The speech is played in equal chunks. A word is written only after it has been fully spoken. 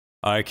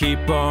I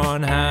keep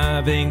on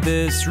having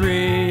this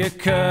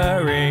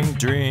reoccurring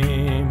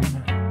dream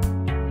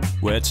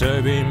where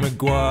Toby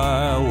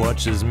Maguire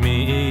watches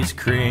me eat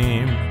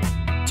cream.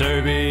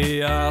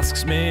 Toby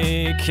asks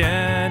me,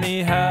 can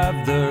he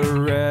have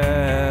the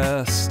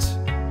rest?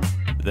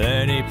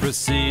 Then he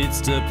proceeds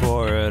to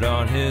pour it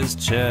on his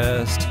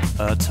chest.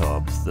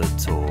 Atop the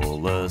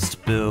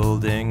tallest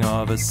building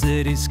of a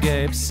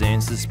cityscape,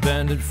 seen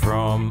suspended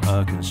from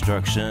a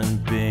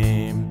construction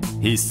beam.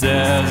 He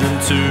stares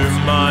into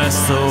my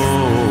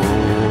soul,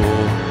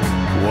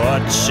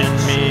 watching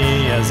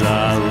me as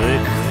I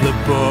lick the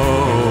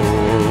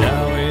bowl.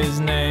 Now he's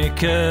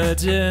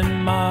naked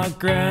in my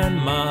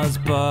grandma's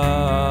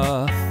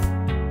bath.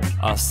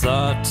 I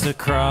start to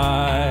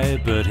cry,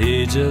 but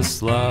he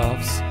just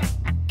laughs,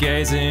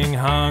 gazing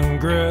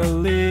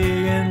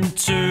hungrily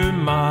into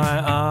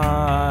my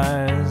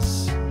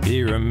eyes.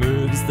 He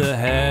removes the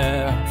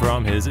hair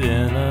from his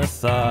inner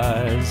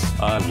thighs.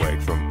 I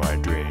wake from my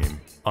dream.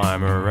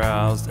 I'm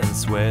aroused and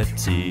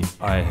sweaty.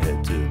 I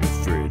head to the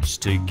fridge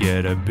to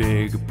get a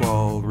big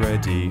bowl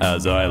ready.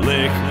 As I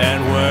lick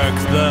and work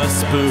the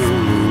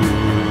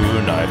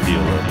spoon, I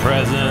feel a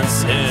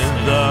presence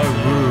in the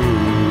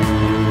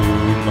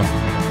room.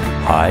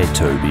 Hi,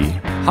 Toby.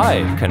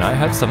 Hi, can I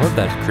have some of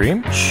that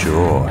cream?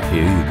 Sure,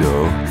 here you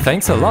go.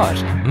 Thanks a lot.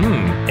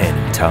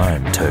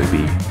 Anytime,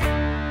 Toby.